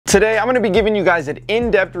Today, I'm going to be giving you guys an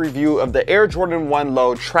in-depth review of the Air Jordan 1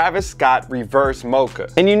 Low Travis Scott Reverse Mocha.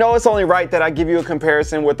 And you know it's only right that I give you a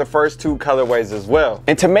comparison with the first two colorways as well.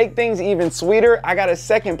 And to make things even sweeter, I got a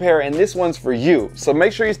second pair and this one's for you. So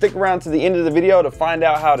make sure you stick around to the end of the video to find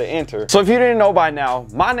out how to enter. So if you didn't know by now,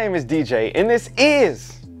 my name is DJ and this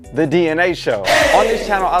is The DNA Show. On this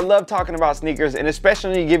channel, I love talking about sneakers and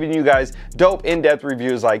especially giving you guys dope in-depth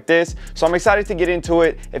reviews like this. So I'm excited to get into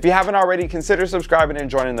it. If you haven't already, consider subscribing and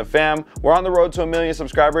joining the fam. We're on the road to 1 million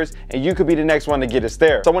subscribers and you could be the next one to get us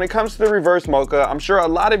there. So when it comes to the Reverse Mocha, I'm sure a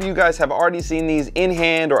lot of you guys have already seen these in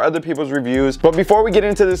hand or other people's reviews. But before we get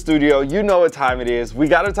into the studio, you know what time it is. We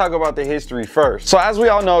got to talk about the history first. So as we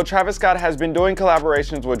all know, Travis Scott has been doing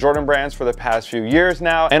collaborations with Jordan brands for the past few years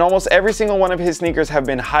now, and almost every single one of his sneakers have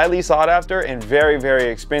been highly sought after and very, very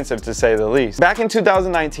expensive to say the least. Back in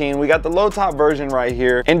 2019, we got the low top version right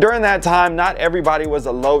here, and during that time, not everybody was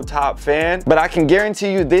a low top fan, but I can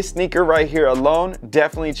guarantee you this sneaker right here alone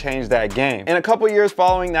definitely changed that game. In a couple years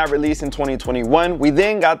following that release in 2021, we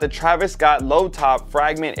then got the Travis Scott low top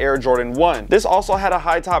Fragment Air Jordan 1. This also had a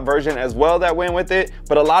high top version as well that went with it,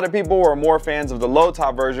 but a lot of people were more fans of the low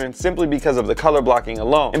top version simply because of the color blocking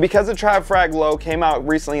alone. And because the Trav Frag Low came out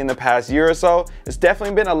recently in the past year or so, it's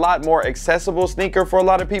definitely been a lot more accessible sneaker for a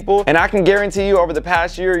lot of people, and I can guarantee you over the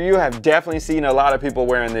past year you have definitely seen a lot of people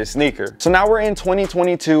wearing this sneaker. So now we're in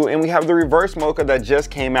 2022 and we have the Reverse Mocha that just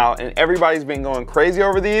came out and everybody's been going crazy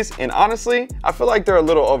over these, and honestly I feel like they're a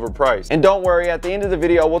little overpriced. And don't worry, at the end of the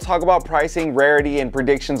video we'll talk about pricing, rarity, and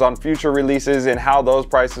predictions on future releases and how those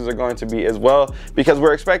prices are going to be as well, because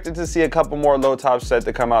we're expected to see a couple more low tops set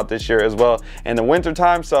to come out this year as well in the winter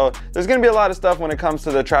time. So there's going to be a lot of stuff when it comes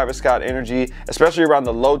to the Travis Scott energy, especially around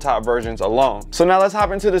the low top versions alone. So now let's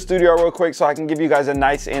hop into the studio real quick so I can give you guys a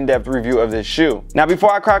nice in-depth review of this shoe. Now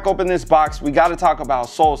before I crack open this box, we got to talk about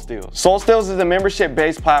Soul Steals. Soul Steals is a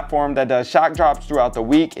membership-based platform that does shock drops throughout the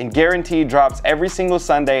week and guaranteed drops every single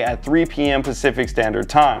Sunday at 3 p.m. Pacific Standard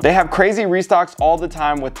Time. They have crazy restocks all the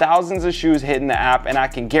time with thousands of shoes hitting the app, and I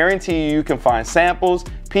can guarantee you can find samples,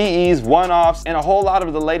 PEs, one-offs, and a whole lot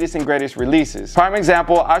of the latest and greatest releases. Prime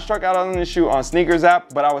example, I struck out on this shoe on Sneakers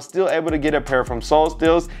app, but I was still able to get a pair from Soul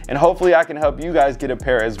Steals, and hopefully I can help you guys get a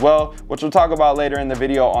pair as well, which we'll talk about later in the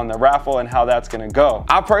video on the raffle and how that's gonna go.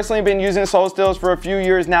 I've personally been using Soul Steals for a few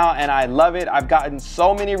years now, and I love it. I've gotten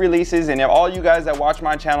so many releases, and if all you guys that watch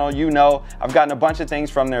my channel, you know I've gotten a bunch of things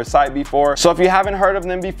from their site before. So if you haven't heard of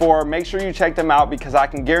them before, make sure you check them out because I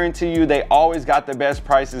can guarantee you they always got the best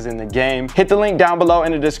prices in the game. Hit the link down below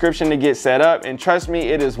in the description to get set up, and trust me,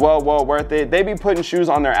 it is well worth it. They be putting shoes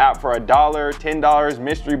on their app for $1, $10,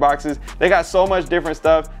 mystery boxes. They got so much different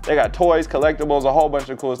stuff. They got toys, collectibles, a whole bunch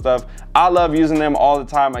of cool stuff. I love using them all the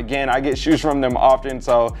time. Again, I get shoes from them often,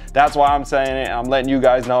 so that's why I'm saying it. I'm letting you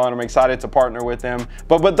guys know, and I'm excited to partner with them.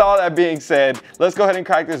 But with all that being said, let's go ahead and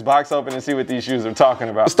crack this box open and see what these shoes are talking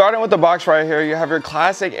about. Starting with the box right here, you have your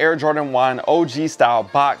classic Air Jordan 1 OG style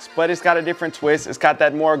box, but it's got a different twist. It's got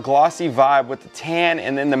that more glossy vibe with the tan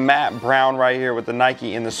and then the matte brown right here with the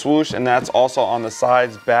Nike in the swoosh, and that's also on the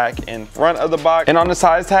sides, back, and front of the box. And on the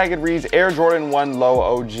size tag it reads Air Jordan 1 Low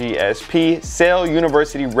OG SP Sale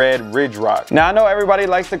University Red-Ridgerock. Now I know everybody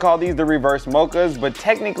likes to call these the Reverse Mochas, but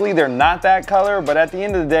technically they're not that color, but at the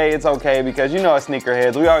end of the day it's okay because you know as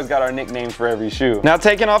sneakerheads we always got our nicknames for every shoe. Now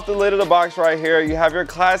taking off the lid of the box right here, you have your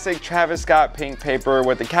classic Travis Scott pink paper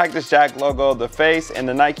with the Cactus Jack logo, the face, and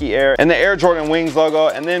the Nike Air, and the Air Jordan Wings logo.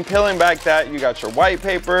 And then peeling back that, you got your white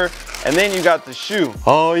paper, and then you got the shoe.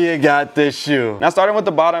 Oh, you got this shoe. Now starting with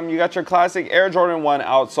the bottom, you got your classic Air Jordan 1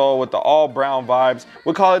 outsole with the all brown vibes.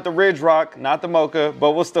 We'll call it the Ridge-Rock, not the Mocha,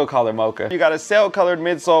 but we'll still call it Mocha. You got a sail colored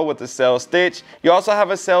midsole with the sail stitch. You also have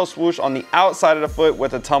a sail swoosh on the outside of the foot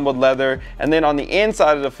with a tumbled leather, and then on the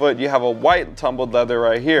inside of the foot you have a white tumbled leather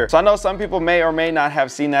right here. So I know some people may or may not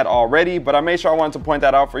have seen that already, but I made sure I wanted to point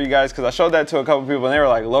that out for you guys because I showed that to a couple people and they were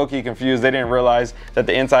like low-key confused. They didn't realize that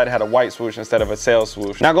the inside had a white swoosh instead of a sail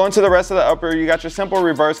swoosh. Now going to the rest of the upper, you got your simple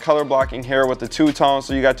reverse color blocking here with the two-tone.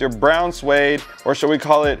 So you got your brown suede, or should we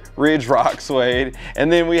call it Ridge-Rock suede,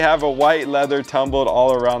 and then we have a white leather tumbled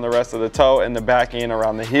all around the rest of the toe and the back end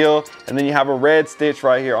around the heel, and then you have a red stitch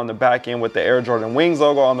right here on the back end with the Air Jordan Wings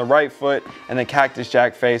logo on the right foot and the Cactus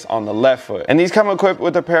Jack face on the left foot. And these come equipped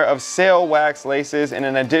with a pair of sail wax laces and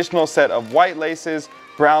an additional set of white laces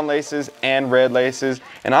brown laces, and red laces.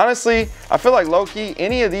 And honestly, I feel like low-key,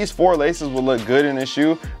 any of these 4 laces will look good in this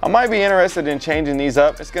shoe. I might be interested in changing these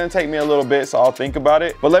up. It's gonna take me a little bit, so I'll think about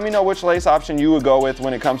it. But let me know which lace option you would go with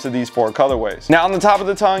when it comes to these 4 colorways. Now on the top of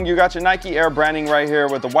the tongue, you got your Nike Air branding right here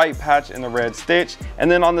with the white patch and the red stitch. And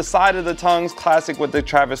then on the side of the tongues, classic with the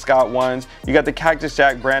Travis Scott ones, you got the Cactus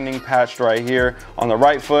Jack branding patched right here on the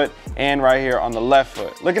right foot and right here on the left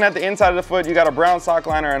foot. Looking at the inside of the foot, you got a brown sock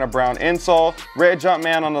liner and a brown insole, red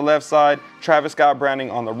Jumpman on the left side, Travis Scott branding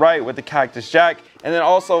on the right with the Cactus Jack. And then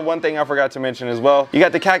also one thing I forgot to mention as well, you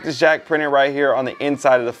got the Cactus Jack printed right here on the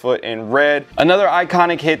inside of the foot in red. Another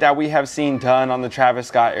iconic hit that we have seen done on the Travis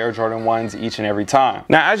Scott Air Jordan 1s each and every time.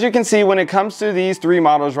 Now, as you can see, when it comes to these 3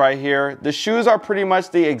 models right here, the shoes are pretty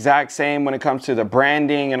much the exact same when it comes to the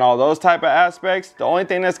branding and all those type of aspects. The only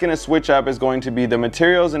thing that's gonna switch up is going to be the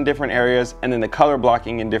materials in different areas and then the color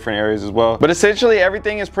blocking in different areas as well. But essentially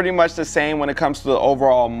everything is pretty much the same when it comes to the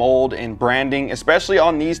overall mold and branding, especially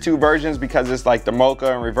on these 2 versions because it's like the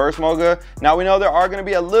Mocha and Reverse Mocha. Now we know there are going to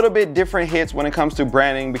be a little bit different hits when it comes to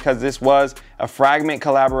branding because this was a Fragment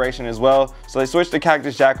collaboration as well. So they switched the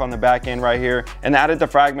Cactus Jack on the back end right here and added the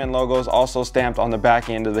Fragment logos also stamped on the back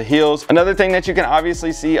end of the heels. Another thing that you can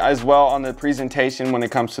obviously see as well on the presentation when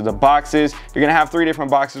it comes to the boxes, you're going to have 3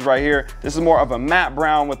 different boxes right here. This is more of a matte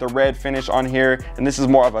brown with a red finish on here, and this is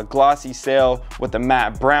more of a glossy sail with the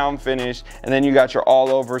matte brown finish. And then you got your all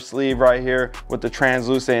over sleeve right here with the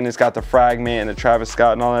translucent, and it's got the Fragment and the Travis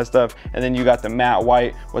Scott and all that stuff. And then you got the matte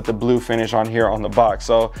white with the blue finish on here on the box.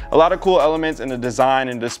 So a lot of cool elements in the design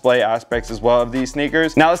and display aspects as well of these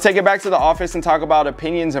sneakers. Now let's take it back to the office and talk about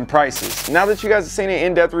opinions and prices. Now that you guys have seen an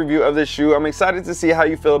in-depth review of this shoe, I'm excited to see how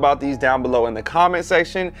you feel about these down below in the comment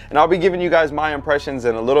section, and I'll be giving you guys my impressions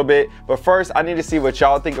in a little bit. But first, I need to see what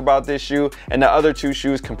y'all think about this shoe and the other 2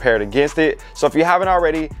 shoes compared against it. So if you haven't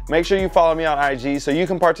already, make sure you follow me on IG so you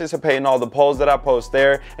can participate in all the polls that I post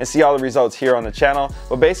there and see all the results here on the channel.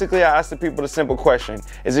 But basically, I asked the people the simple question: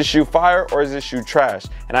 is this shoe fire or is this shoe trash?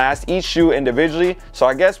 And I asked each shoe individually, so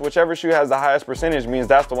I guess whichever shoe has the highest percentage means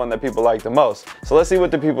that's the one that people like the most. So let's see what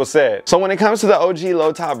the people said. So when it comes to the OG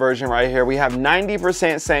low top version right here, we have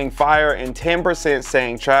 90% saying fire and 10%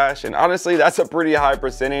 saying trash. And honestly, that's a pretty high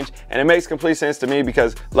percentage, and it makes complete sense to me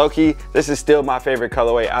because low-key, this is still my favorite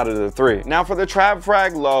colorway out of the 3. Now for the Trav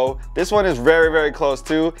Frag Low, this one is very, very close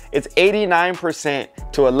too. It's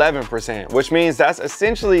 89% to 11%, which means that's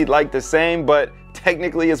essentially like the same, but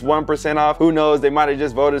technically it's 1% off. Who knows, they might have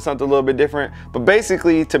just voted something a little bit different. But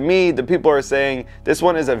basically, to me, the people are saying this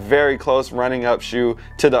one is a very close running up shoe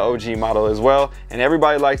to the OG model as well, and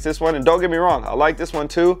everybody likes this one. And don't get me wrong, I like this one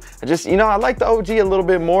too. I just, you know, I like the OG a little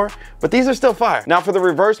bit more, but these are still fire. Now for the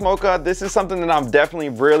Reverse Mocha, this is something that I'm definitely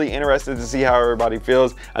really interested to see how everybody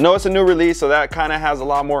feels. I know it's a new release, so that kind of has a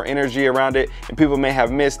lot more energy around it, and people may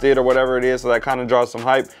have missed it or whatever it is, so that kind of draws some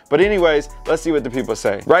hype. But anyways, let's see what the people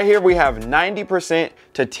say. Right here we have 90%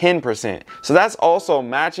 to 10%. So that's also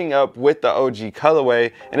matching up with the OG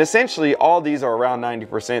colorway, and essentially all these are around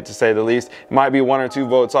 90% to say the least. It might be 1 or 2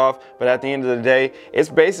 votes off, but at the end of the day, it's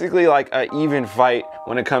basically like an even fight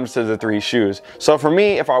when it comes to the 3 shoes. So for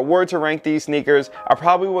me, if I were to rank these sneakers, I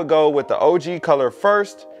probably would go with the OG color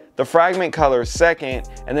first, the Fragment color second,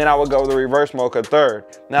 and then I would go with the Reverse Mocha third.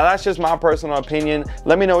 Now that's just my personal opinion.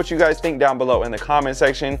 Let me know what you guys think down below in the comment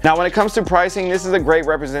section. Now when it comes to pricing, this is a great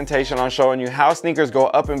representation on showing you how sneakers go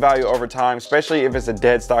up in value over time, especially if it's a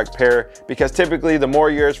dead stock pair, because typically the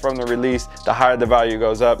more years from the release, the higher the value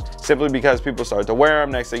goes up, simply because people start to wear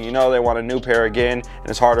them. Next thing you know, they want a new pair again, and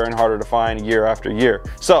it's harder and harder to find year after year.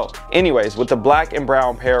 So anyways, with the black and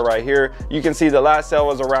brown pair right here, you can see the last sale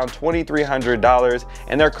was around $2,300,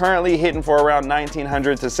 and they're currently hitting for around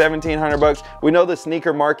 $1,900 to $1,700. We know the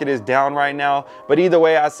sneaker market is down right now, but either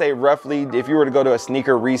way, I say roughly, if you were to go to a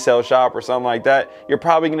sneaker resale shop or something like that, you're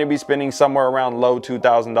probably going to be spending somewhere around low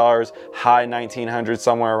 $2,000, high $1,900,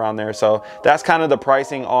 somewhere around there. So that's kind of the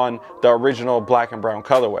pricing on the original black and brown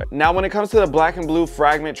colorway. Now when it comes to the black and blue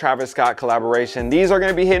Fragment Travis Scott collaboration, these are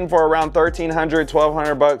going to be hitting for around $1,300,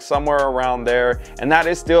 $1,200, somewhere around there, and that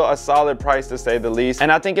is still a solid price to say the least.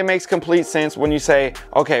 And I think it makes complete sense when you say,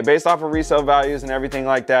 okay, based off of resale values and everything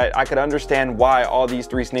like that, I could understand why all these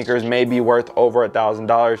 3 sneakers may be worth over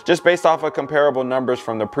 $1,000, just based off of comparable numbers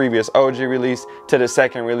from the previous OG release to the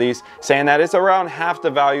second release, saying that it's around half the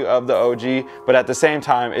value of the OG, but at the same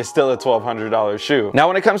time, it's still a $1,200 shoe. Now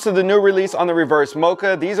when it comes to the new release on the Reverse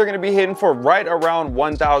Mocha, these are going to be hitting for right around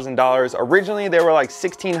 $1,000. Originally they were like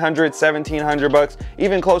 $1,600, $1,700,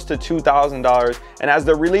 even close to $2,000, and as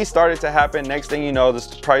the release started to happen, next thing you know,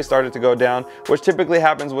 the price started to go down, which typically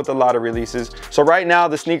happens happens with a lot of releases. So right now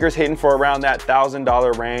the sneaker's hitting for around that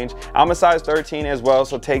 $1,000 range. I'm a size 13 as well,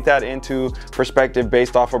 so take that into perspective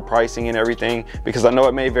based off of pricing and everything, because I know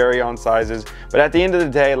it may vary on sizes. But at the end of the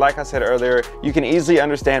day, like I said earlier, you can easily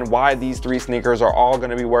understand why these three sneakers are all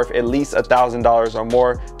going to be worth at least $1,000 or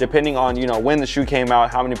more, depending on, you know, when the shoe came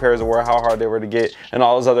out, how many pairs there were, how hard they were to get, and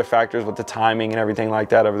all those other factors with the timing and everything like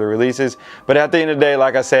that of the releases. But at the end of the day,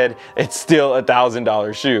 like I said, it's still a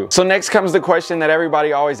 $1,000 shoe. So next comes the question that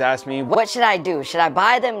everybody always asks me: what should I do? Should I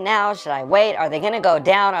buy them now? Should I wait? Are they gonna go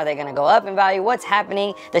down? Are they gonna go up in value? What's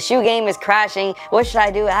happening? The shoe game is crashing. What should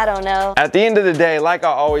I do? I don't know. At the end of the day, like I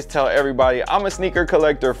always tell everybody, I'm a sneaker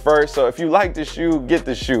collector first. So if you like the shoe, get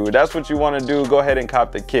the shoe. That's what you want to do. Go ahead and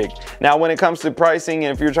cop the kick. Now, when it comes to pricing,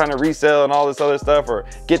 and if you're trying to resell and all this other stuff, or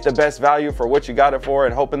get the best value for what you got it for,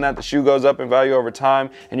 and hoping that the shoe goes up in value over time,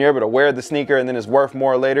 and you're able to wear the sneaker and then it's worth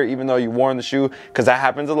more later, even though you worn the shoe, because that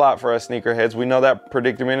happens a lot for us sneakerheads. We know that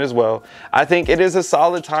predicament as well. I think it is a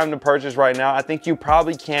solid time to purchase right now. I think you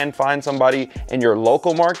probably can find somebody in your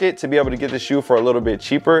local market to be able to get the shoe for a little bit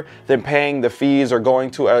cheaper than paying the fees or going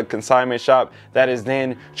to a consignment shop that is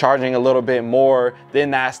then charging a little bit more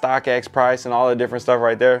than that StockX price and all the different stuff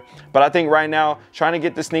right there. But I think right now, trying to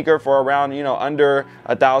get the sneaker for around, you know, under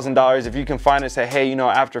 $1,000, if you can find it, say, hey, you know,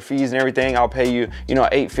 after fees and everything, I'll pay you, you know,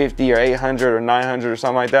 $850 or $800 or $900 or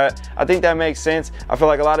something like that. I think that makes sense. I feel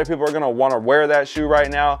like a lot of people are gonna want to wear that shoe right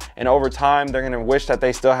now, and over time they're gonna wish that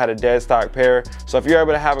they still had a dead stock pair. So if you're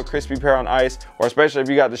able to have a crispy pair on ice, or especially if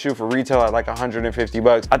you got the shoe for retail at like 150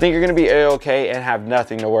 bucks, I think you're gonna be a-okay and have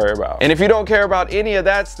nothing to worry about. And if you don't care about any of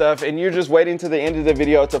that stuff and you're just waiting to the end of the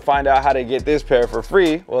video to find out how to get this pair for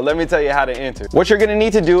free, well, let me tell you how to enter. What you're gonna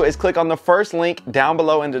need to do is click on the first link down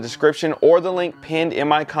below in the description, or the link pinned in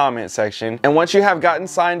my comment section. And once you have gotten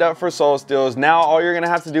signed up for Soul Steals, now all you're gonna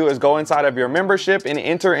have to do is go inside of your membership and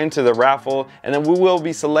enter into the raffle, and then we will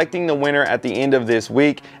be selecting the winner at the end of this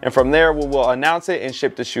week, and from there we will announce it and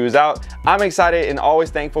ship the shoes out. I'm excited and always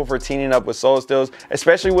thankful for teaming up with Soul Steals,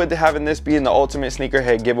 especially with having this being the ultimate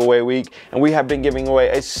sneakerhead giveaway week. And we have been giving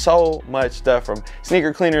away so much stuff, from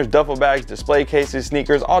sneaker cleaners, duffel bags, display cases,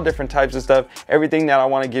 sneakers, all different types of stuff, everything that I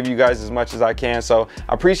want to give you guys as much as I can. So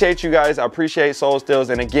I appreciate you guys, I appreciate Soul Steals,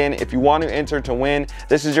 and again, if you want to enter to win,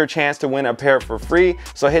 this is your chance to win a pair for free.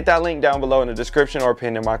 So hit that link down below in the description or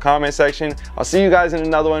pinned in my comment section. I'll see you guys in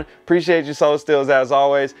another one. Appreciate you, Soul Steals, as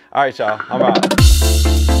always. All right, y'all, I'm out.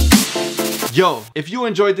 Yo, if you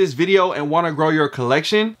enjoyed this video and want to grow your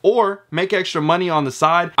collection or make extra money on the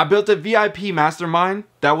side, I built a VIP mastermind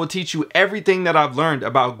that will teach you everything that I've learned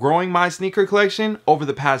about growing my sneaker collection over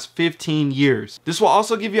the past 15 years. This will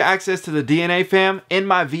also give you access to the DNA fam in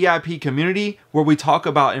my VIP community, where we talk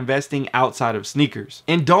about investing outside of sneakers.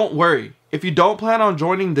 And don't worry, if you don't plan on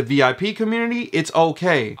joining the VIP community, it's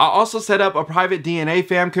okay. I also set up a private DNA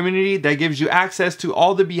fam community that gives you access to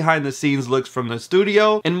all the behind the scenes looks from the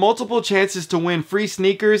studio, and multiple chances to win free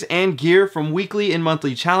sneakers and gear from weekly and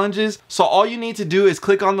monthly challenges. So all you need to do is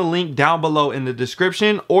click on the link down below in the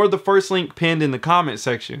description, or the first link pinned in the comment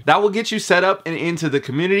section. That will get you set up and into the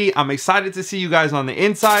community. I'm excited to see you guys on the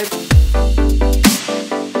inside.